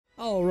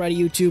Alrighty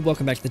YouTube,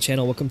 welcome back to the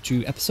channel. Welcome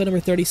to episode number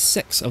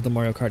 36 of the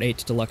Mario Kart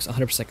 8 Deluxe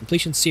 100%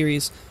 completion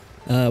series.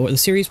 The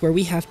series where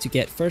we have to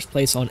get first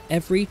place on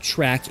every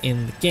track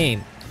in the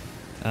game.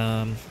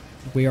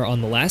 We are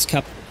on the last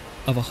cup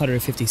of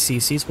 150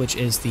 cc's, which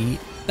is the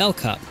Bell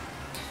Cup.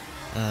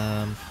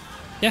 Yeah,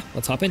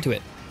 let's hop into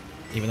it.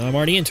 Even though I'm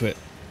already into it,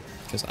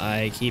 because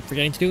I keep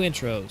forgetting to do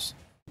intros.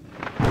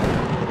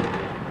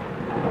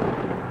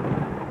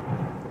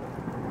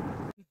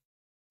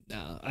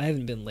 No, I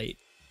haven't been late.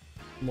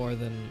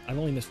 I've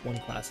only missed one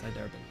class and I've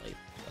never been late.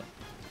 So.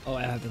 Oh,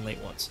 I have been late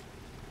once.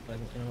 But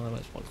I only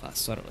missed one class,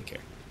 so I don't really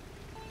care.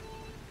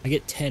 I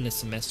get 10 a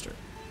semester.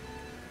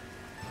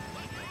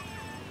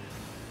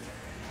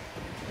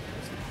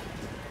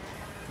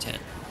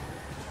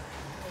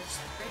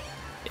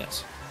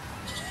 Yes.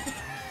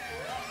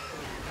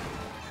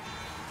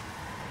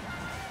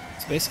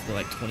 It's basically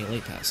like 20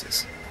 late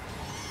passes.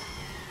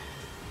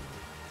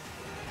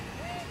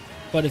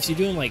 But if you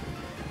do them like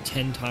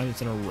 10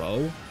 times in a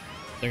row,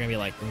 they're gonna be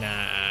like,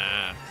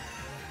 nah.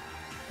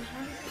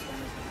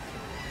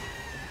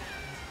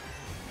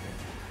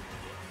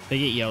 They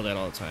get yelled at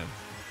all the time.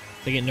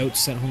 They get notes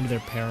sent home to their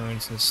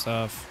parents and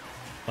stuff,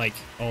 like,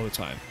 all the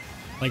time.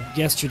 Like,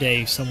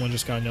 yesterday, someone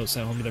just got a note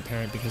sent home to their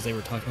parent because they were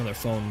talking on their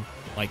phone,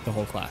 like, the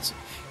whole class.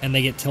 And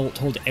they get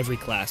told every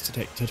class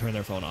to turn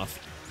their phone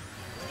off.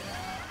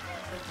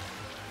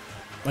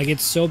 Like,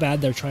 it's so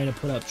bad they're trying to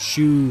put up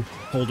shoe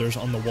holders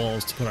on the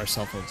walls to put our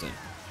cell phones in.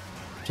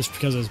 Just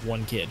because there's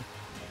one kid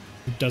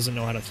who doesn't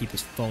know how to keep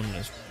his phone in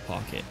his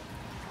pocket.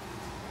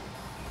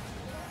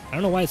 I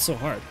don't know why it's so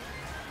hard.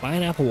 Buy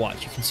an Apple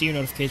Watch. You can see your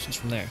notifications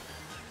from there.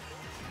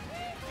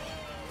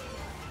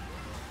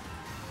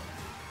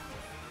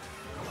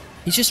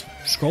 He's just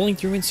scrolling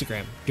through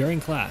Instagram during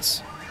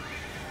class.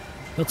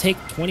 He'll take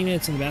 20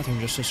 minutes in the bathroom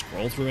just to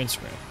scroll through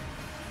Instagram.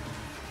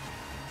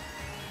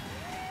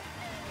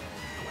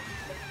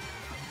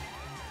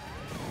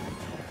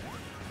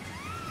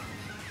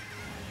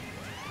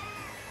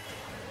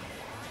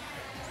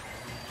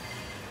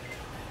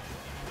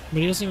 But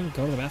he doesn't even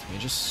go to the bathroom.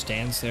 He just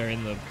stands there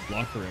in the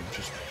locker room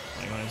just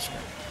playing on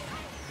Instagram.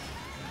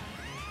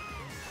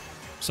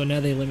 So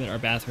now they limit our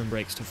bathroom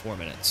breaks to 4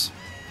 minutes.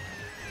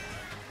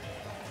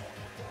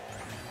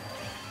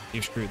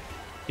 You're screwed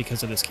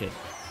because of this kid.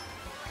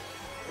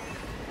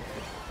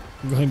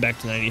 I'm going back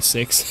to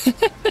 96.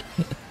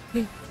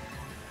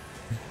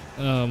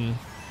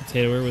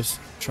 Taylor was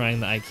trying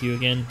the IQ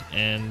again,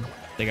 and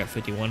they got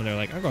 51, and they're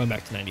like, I'm going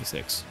back to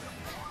 96.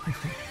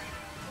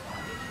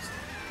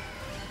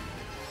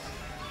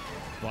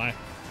 Why?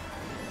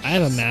 I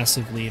have a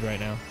massive lead right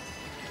now.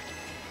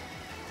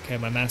 Okay,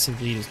 my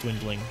massive lead is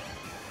dwindling.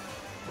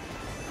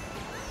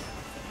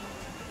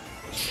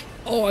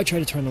 Oh, I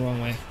tried to turn the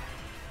wrong way.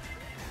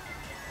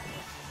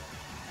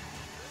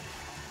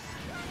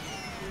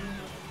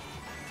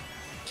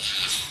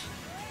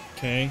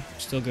 Okay,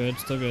 still good,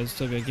 still good,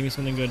 still good. Give me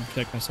something good to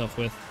protect myself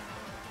with.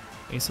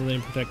 Give me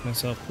something to protect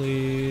myself,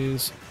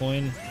 please.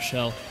 Coin,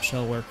 shell.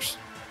 Shell works.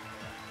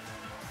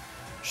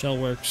 Shell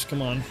works,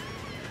 come on.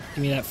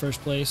 Give me that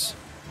first place.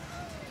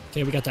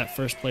 Okay, we got that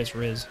first place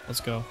Riz. Let's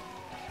go.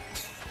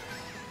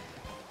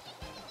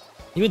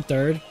 You in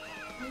third?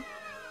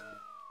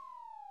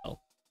 Oh.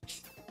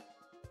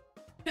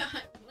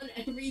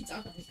 Every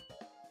time.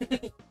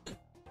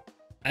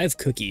 I have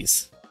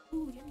cookies.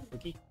 Ooh, yeah.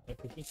 Cookie? A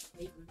cookie?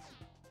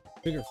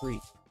 Sugar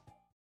free.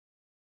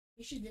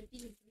 You should dip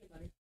these in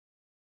peanut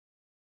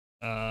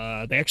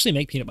butter. They actually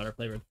make peanut butter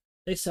flavored.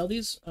 They sell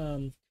these.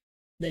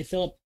 They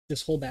fill up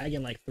this whole bag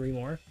in like 3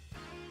 more.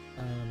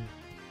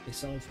 They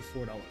sell them for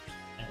 $4 at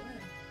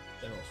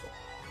General Store.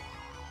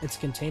 It's a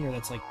container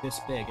that's like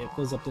this big. It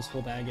fills up this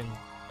whole bag and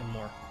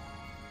more.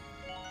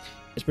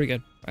 It's pretty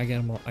good. I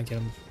get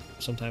them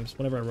sometimes.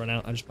 Whenever I run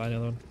out, I just buy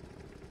another one.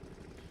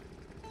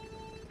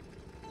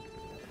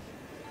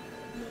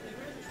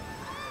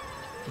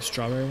 The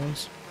strawberry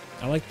ones.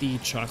 I like the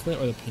chocolate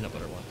or the peanut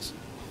butter ones.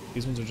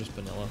 These ones are just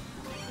vanilla.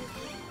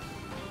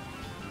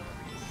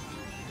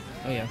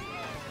 Oh yeah.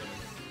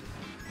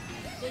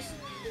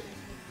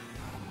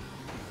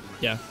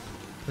 Yeah,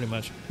 pretty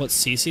much. What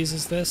cc's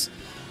is this?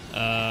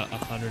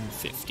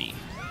 150.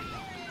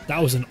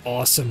 That was an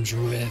awesome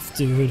drift,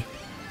 dude.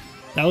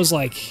 That was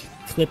like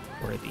clip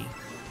worthy.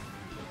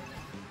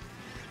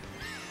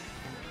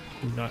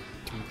 Do not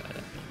do that at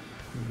me.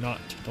 Do not.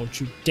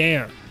 Don't you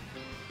dare.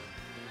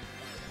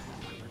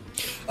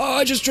 Oh,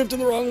 I just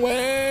drifted the wrong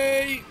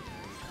way.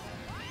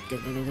 Go,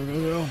 go, go, go,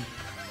 go, go.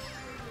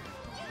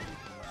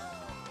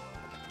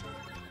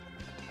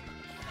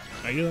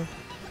 Are you there?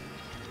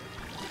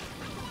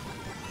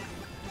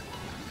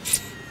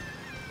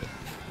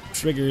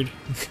 Triggered.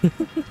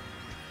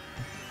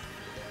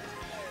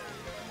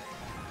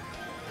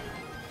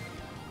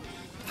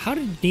 How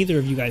did neither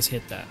of you guys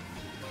hit that?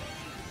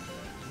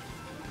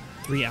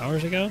 3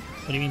 hours ago?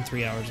 What do you mean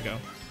 3 hours ago?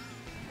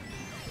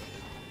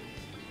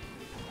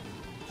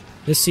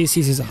 This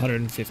CC's is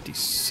 150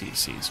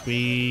 cc's.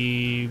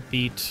 We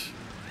beat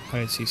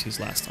 100 cc's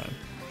last time.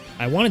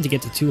 I wanted to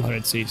get to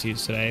 200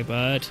 cc's today,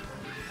 but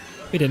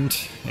We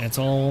didn't, and it's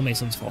all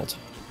Mason's fault.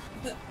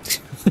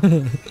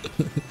 I'm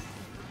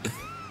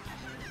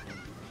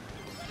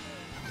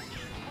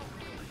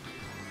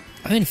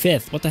in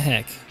 5th, what the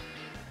heck?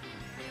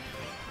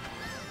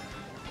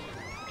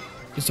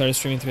 You started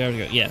streaming 3 hours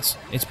ago? Yes,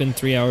 it's been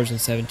 3 hours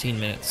and 17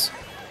 minutes.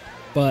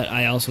 But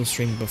I also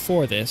streamed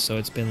before this, so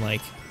it's been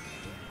like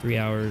 3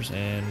 hours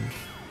and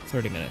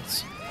 30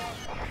 minutes.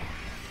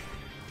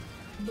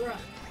 Bruh.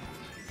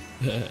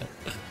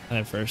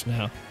 I'm first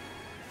now.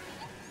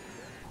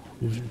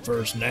 Who's in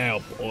first now,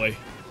 boy?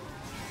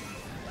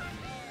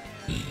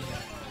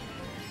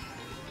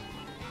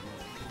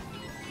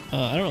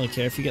 I don't really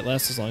care if you get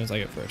last as long as I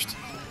get first.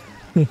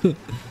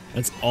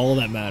 That's all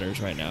that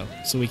matters right now,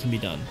 so we can be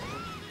done.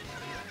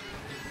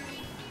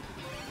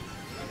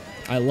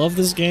 I love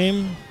this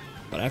game,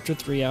 but after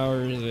 3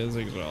 hours, it is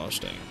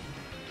exhausting.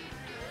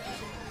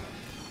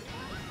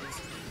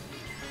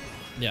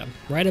 Yeah,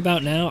 right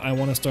about now, I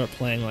want to start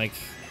playing, like,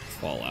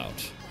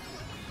 Fallout.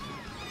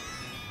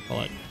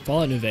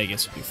 Fallout New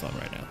Vegas would be fun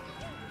right now.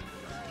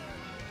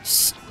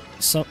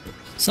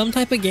 Some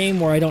type of game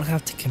where I don't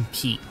have to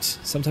compete.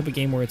 Some type of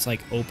game where it's, like,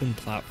 open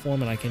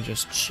platform and I can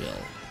just chill.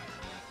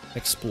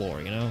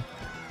 Explore, you know?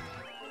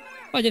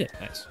 Oh, I did it.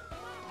 Nice.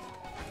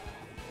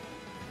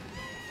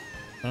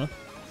 Huh?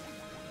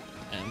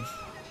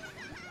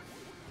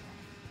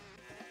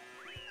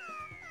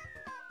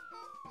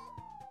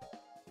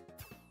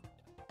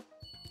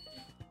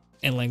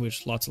 And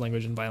language. Lots of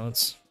language and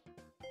violence.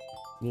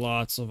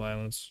 Lots of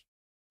violence.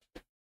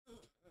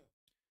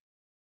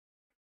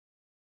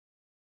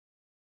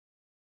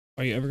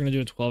 Are you ever going to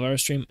do a 12-hour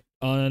stream?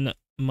 On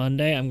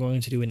Monday, I'm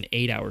going to do an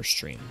 8-hour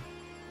stream.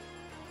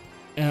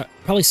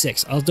 Probably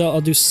 6.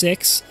 I'll do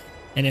 6,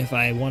 and if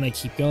I want to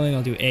keep going,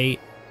 I'll do 8.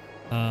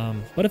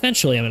 But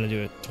eventually, I'm going to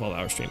do a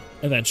 12-hour stream.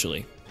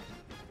 Eventually.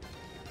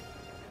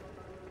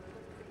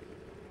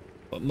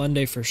 But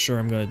Monday, for sure,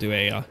 I'm going to do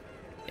a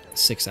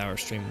 6-hour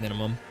stream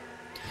minimum.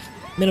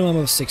 Minimum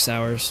of 6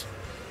 hours.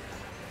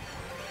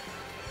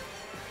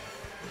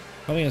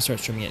 Probably going to start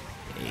streaming at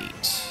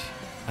 8.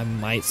 I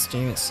might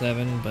stream at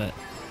 7, but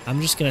I'm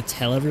just going to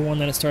tell everyone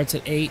that it starts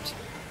at 8.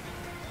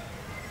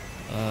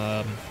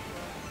 Yeah.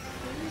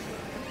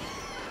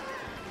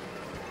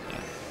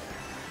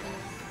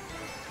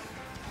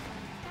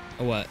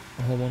 A what?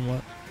 A whole one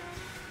what?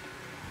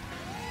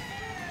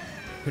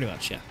 Pretty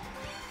much, yeah.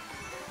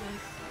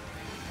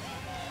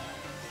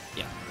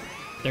 Yeah.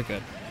 They're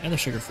good. And they're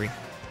sugar-free.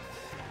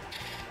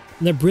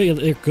 And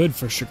they're good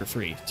for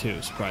sugar-free,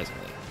 too,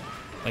 surprisingly.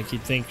 Like,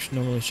 you'd think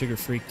normally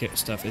sugar-free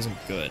stuff isn't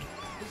good.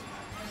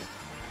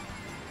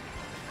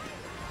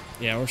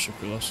 Yeah, or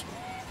sucralose.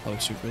 Probably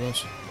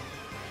sucralose.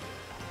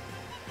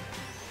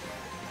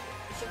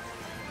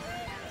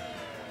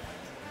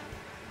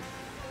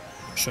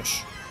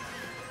 Shush.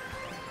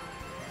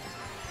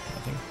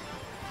 Nothing.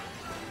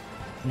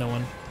 No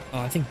one.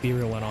 Oh, I think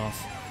B-Reel went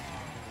off.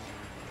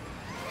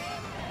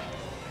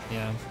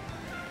 Yeah.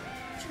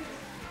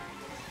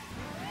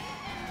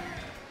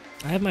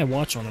 I had my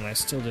watch on and I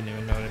still didn't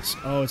even notice.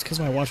 Oh, it's because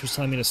my watch was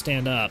telling me to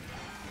stand up.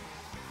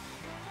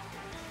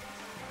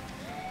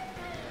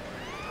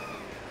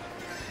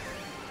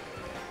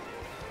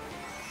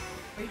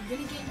 Are you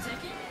gonna get in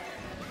second?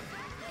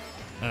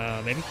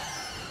 Maybe.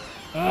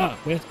 Ah,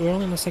 we're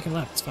only on the second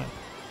lap. It's fine.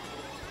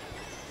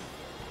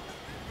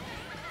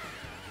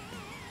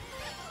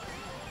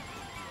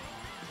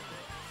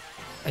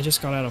 I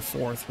just got out of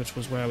 4th, which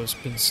was where I was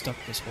been stuck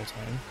this whole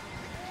time.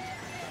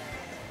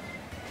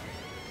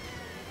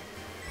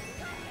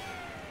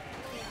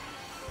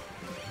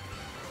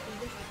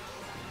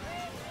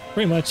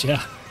 Pretty much,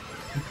 yeah.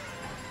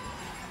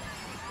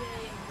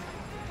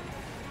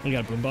 We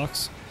got a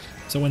boombox.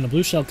 So when the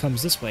blue shell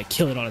comes this way,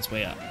 kill it on its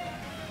way up.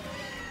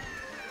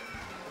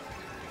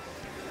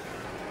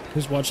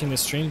 Who's watching this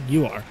stream?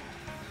 You are.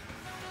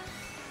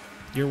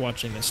 You're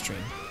watching this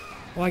stream.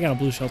 Oh, I got a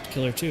blue shell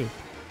killer too.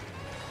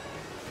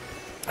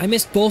 I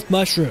missed both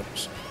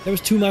mushrooms. There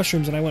was 2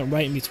 mushrooms and I went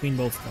right in between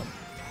both of them.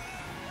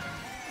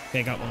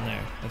 Okay, I got one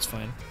there. That's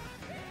fine.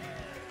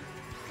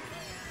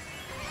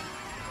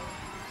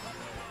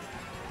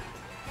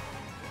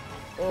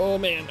 Oh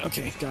man,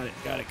 okay, got it.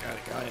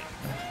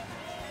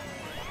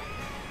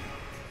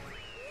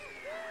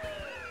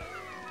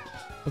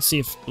 Let's see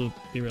if Blue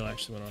B-Reel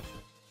actually went off.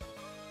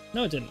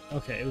 No, it didn't.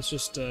 Okay, it was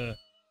just,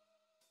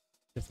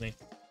 Tiffany.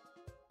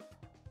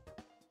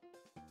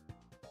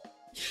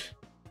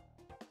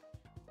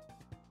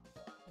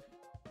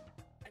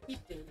 I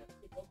keep doing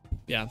that, people.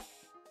 Yeah.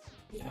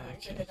 Yeah,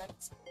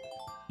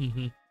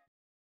 Okay.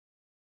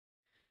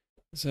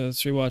 So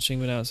it's rewatching,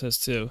 but now it says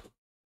 2.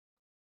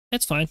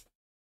 That's fine.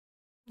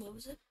 What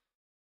was it?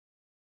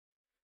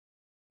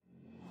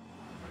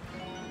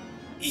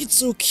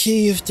 It's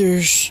okay if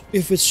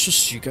it's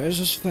just you guys,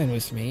 it's fine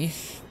with me.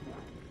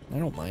 I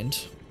don't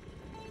mind.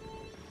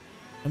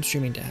 I'm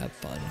streaming to have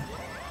fun.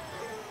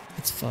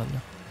 It's fun.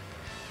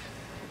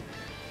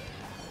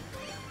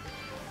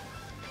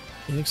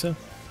 You think so?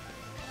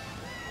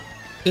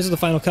 This is the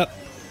final cup,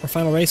 our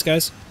final race,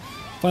 guys.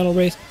 Final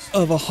race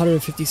of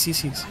 150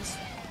 cc's.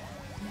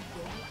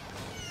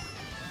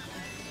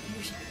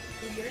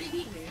 Have you already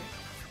beaten her?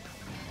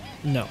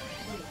 No. Oh,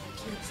 I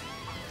can't say.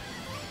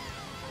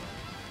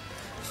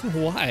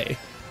 Why?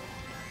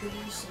 But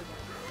you said that.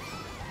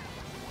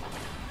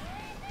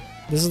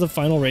 This is the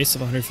final race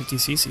of 150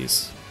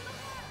 cc's.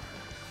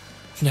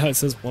 Now it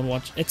says one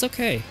watch. It's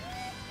okay.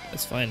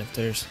 It's fine if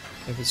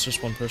it's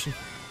just one person.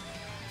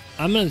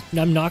 I'm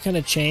not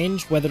gonna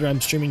change whether I'm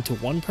streaming to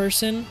one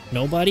person,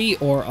 nobody,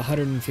 or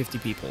 150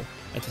 people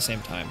at the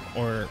same time.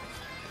 Or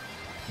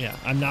yeah,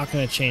 I'm not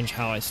gonna change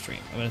how I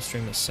stream. I'm gonna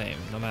stream the same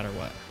no matter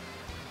what.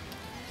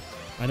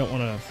 I don't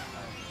want to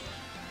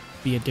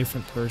be a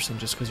different person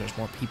just because there's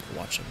more people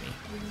watching me.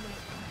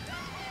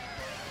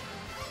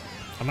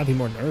 I might be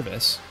more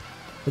nervous.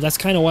 But that's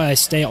kind of why I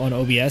stay on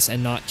OBS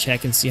and not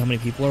check and see how many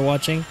people are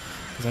watching.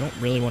 Because I don't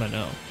really want to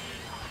know.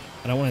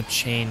 I don't want to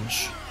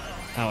change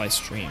how I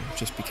stream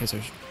just because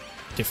there's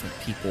different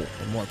people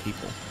or more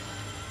people.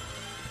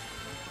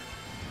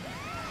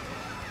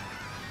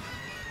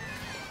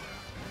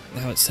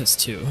 Now it says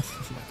 2.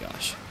 Oh my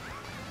gosh.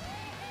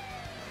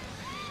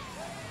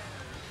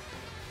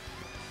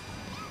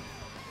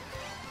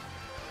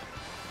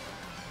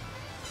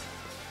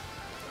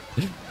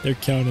 They're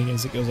counting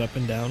as it goes up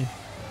and down.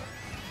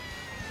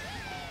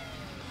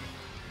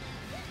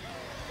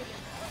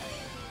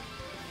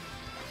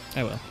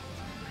 I will.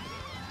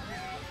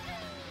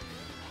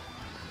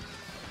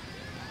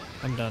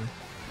 I'm done.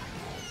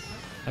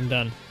 I'm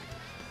done.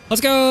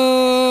 Let's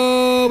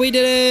go! We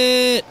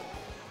did it!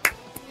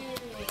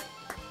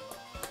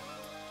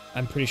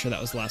 I'm pretty sure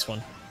that was the last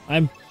one.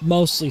 I'm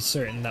mostly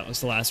certain that was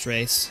the last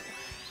race.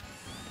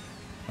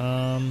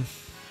 Go,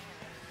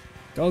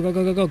 go,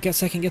 go, go, go. Get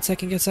second, get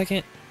second, get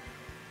second.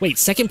 Wait,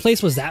 second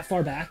place was that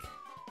far back?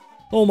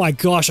 Oh my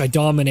gosh, I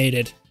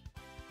dominated.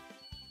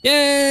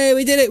 Yay,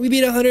 we did it. We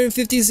beat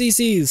 150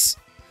 cc's.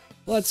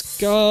 Let's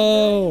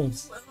go.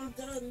 I'm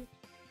done.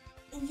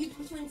 And you've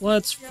been playing for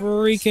Let's 3 hours.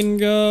 freaking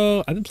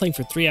go. I've been playing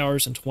for 3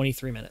 hours and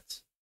 23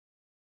 minutes.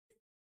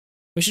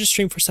 We should just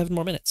stream for 7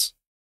 more minutes.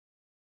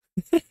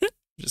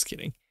 Just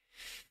kidding.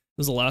 This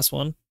was the last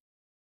one.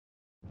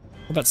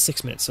 About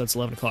 6 minutes, so it's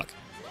 11 o'clock.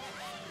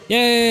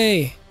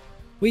 Yay!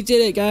 We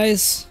did it,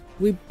 guys.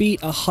 We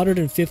beat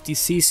 150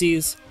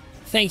 cc's.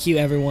 Thank you,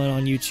 everyone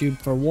on YouTube,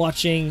 for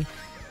watching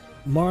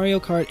Mario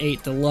Kart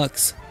 8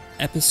 Deluxe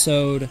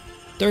episode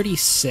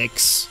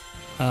 36.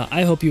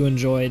 I hope you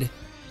enjoyed.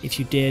 If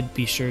you did,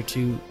 be sure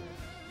to,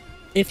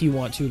 if you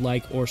want to,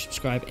 like or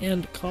subscribe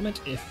and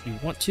comment if you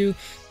want to.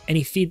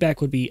 Any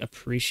feedback would be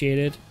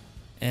appreciated.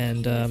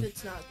 And If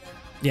it's not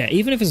good. yeah,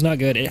 even if it's not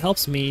good, it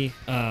helps me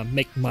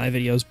make my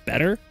videos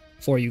better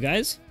for you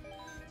guys.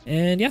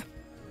 And yeah,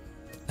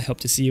 I hope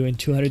to see you in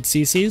 200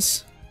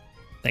 cc's.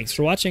 Thanks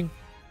for watching.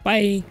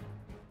 Bye.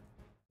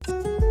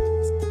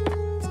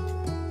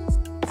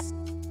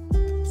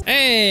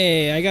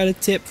 Hey, I got a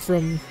tip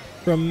from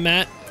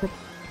Matt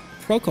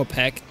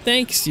Prokopek.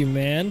 Thanks you,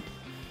 man.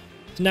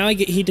 So now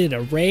he did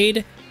a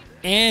raid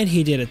and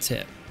he did a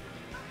tip.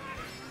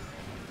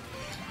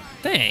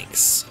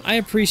 Thanks. I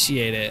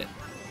appreciate it.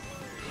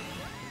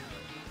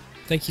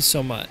 Thank you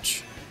so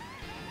much.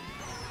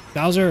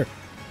 Bowser.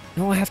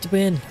 No, I have to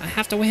win. I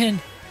have to win.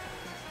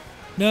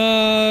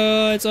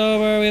 No, it's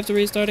over. We have to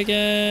restart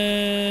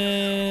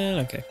again.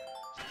 Okay.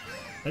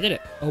 I did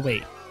it. Oh,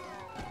 wait.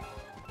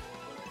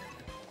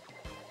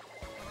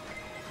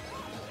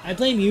 I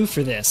blame you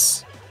for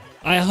this.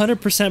 I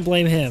 100%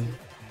 blame him.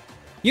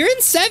 You're in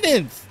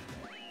 7th!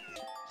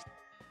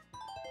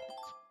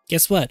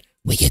 Guess what?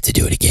 We get to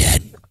do it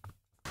again.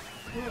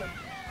 No, no.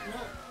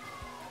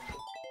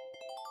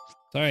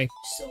 Sorry.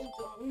 So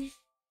dumb.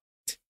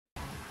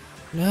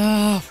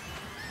 No.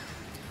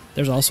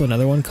 There's also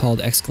another one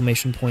called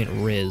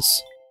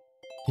 !Riz.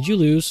 Did you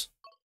lose?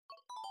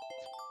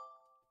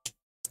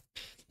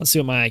 Let's see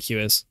what my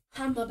IQ is.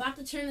 I'm about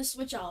to turn the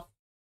switch off.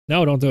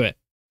 No, don't do it.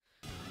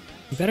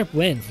 You better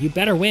win. You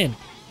better win.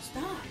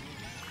 Stop.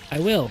 I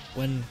will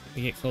when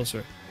we get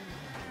closer.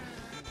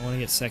 I want to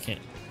get second.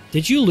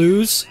 Did you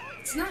lose?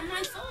 It's not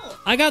my fault.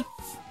 I got...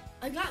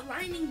 I got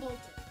lightning bolted.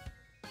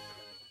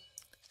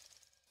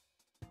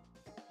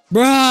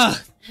 Bruh!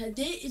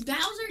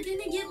 Bowser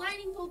didn't get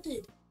lightning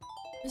bolted.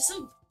 It's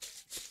so